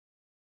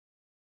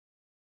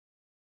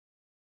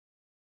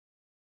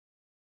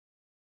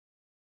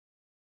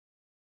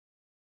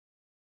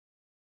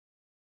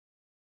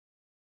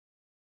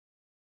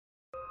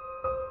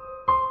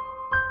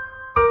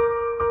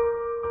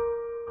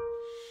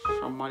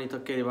সম্মানিত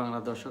কেরি বাংলা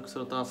দর্শক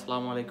শ্রোতা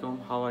আসসালামু আলাইকুম.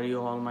 How are you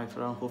all my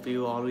friend? Hope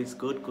you always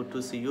good to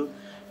see you.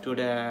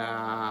 Today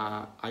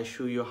I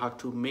show you how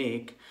to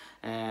make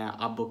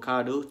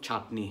avocado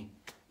chutney.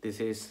 This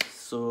is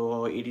so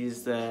it is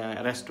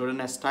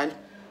restaurant style.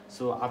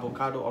 So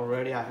avocado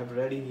already I have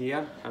ready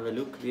here. Have a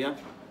look here.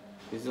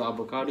 This is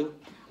avocado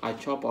I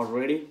chop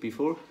already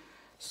before.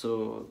 So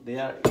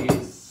there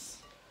is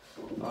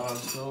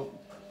also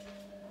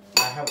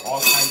I have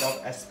all kind of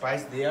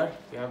spice there.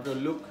 You have to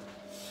look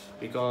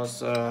because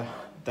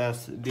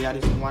there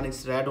is one is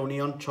red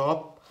onion chop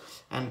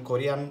and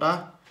coriander,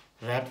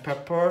 red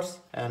peppers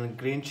and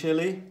green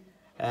chili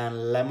and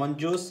lemon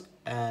juice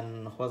and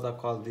what's that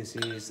called? This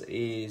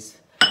is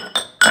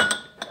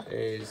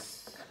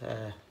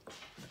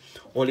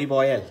olive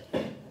oil,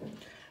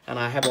 and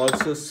I have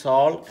also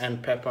salt and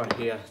pepper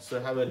here. So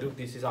have a look.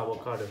 This is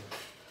avocado.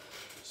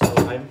 So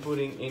I'm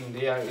putting in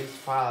there is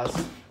first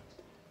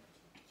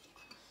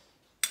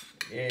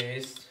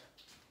is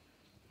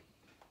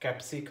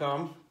capsicum,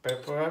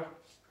 pepper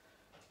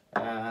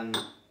and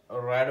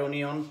red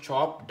onion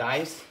chopped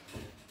dice.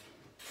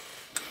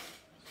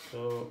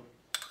 So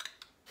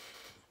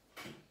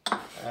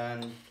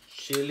and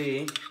chili,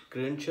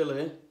 green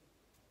chili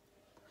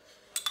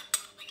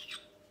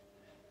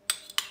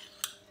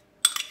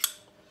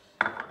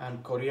and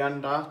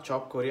coriander,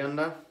 chopped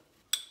coriander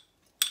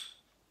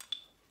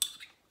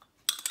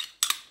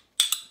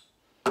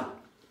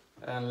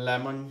and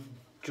lemon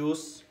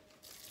juice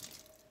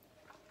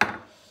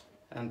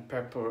and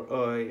pepper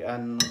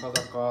and what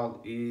I call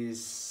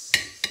is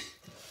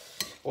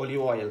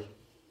olive oil.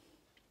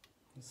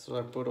 So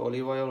I put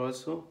olive oil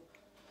also,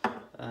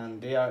 and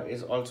there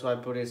is also I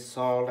put is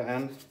salt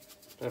and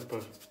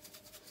pepper.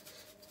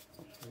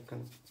 You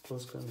can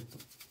close.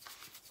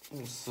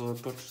 So I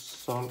put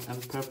salt and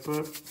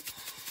pepper,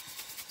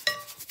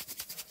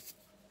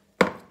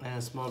 and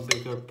a small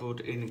bigger put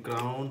in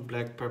ground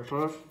black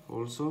pepper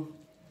also.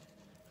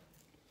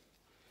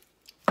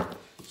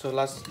 So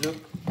let's look.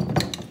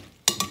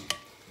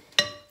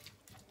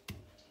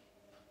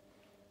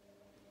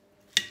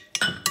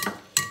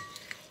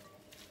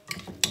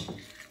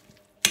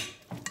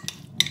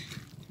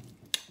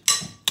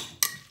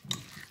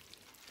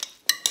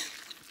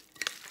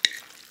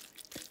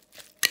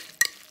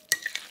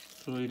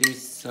 So it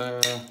is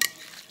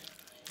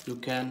you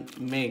can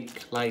make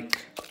like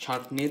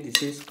chutney. This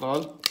is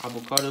called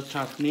avocado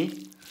chutney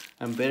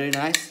and very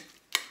nice.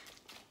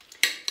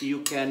 You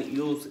can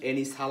use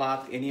any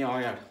salad, any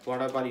oil,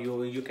 whatever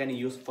you can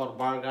use for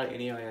burger,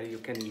 any oil you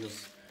can use.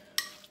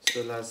 So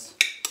let's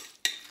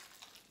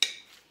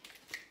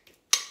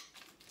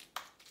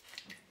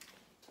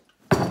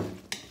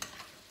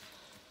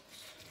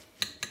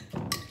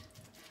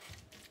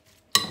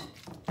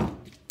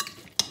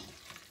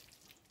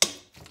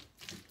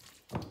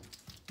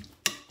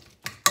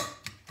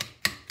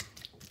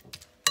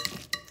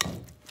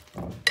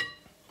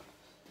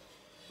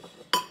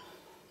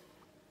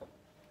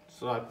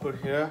so I put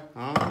here,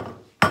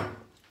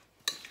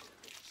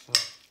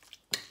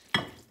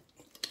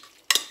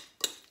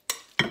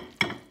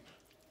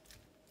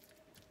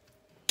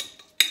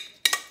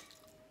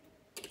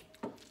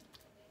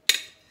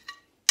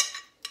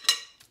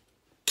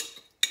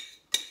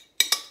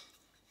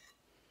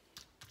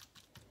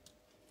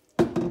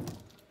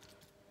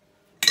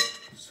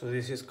 so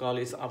this is called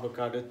is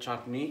avocado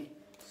chutney.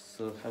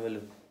 So have a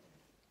look.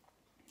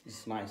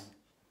 It's nice.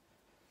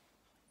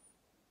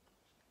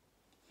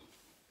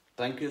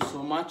 Thank you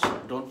so much.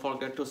 Don't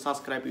forget to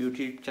subscribe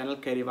YouTube channel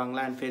Keri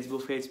Bangla and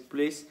Facebook page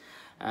please.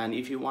 And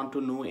if you want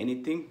to know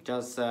anything,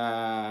 just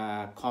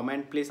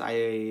comment please. I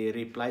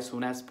reply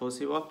soon as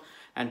possible.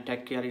 And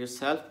take care of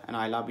yourself. And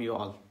I love you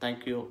all.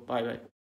 Thank you. Bye bye.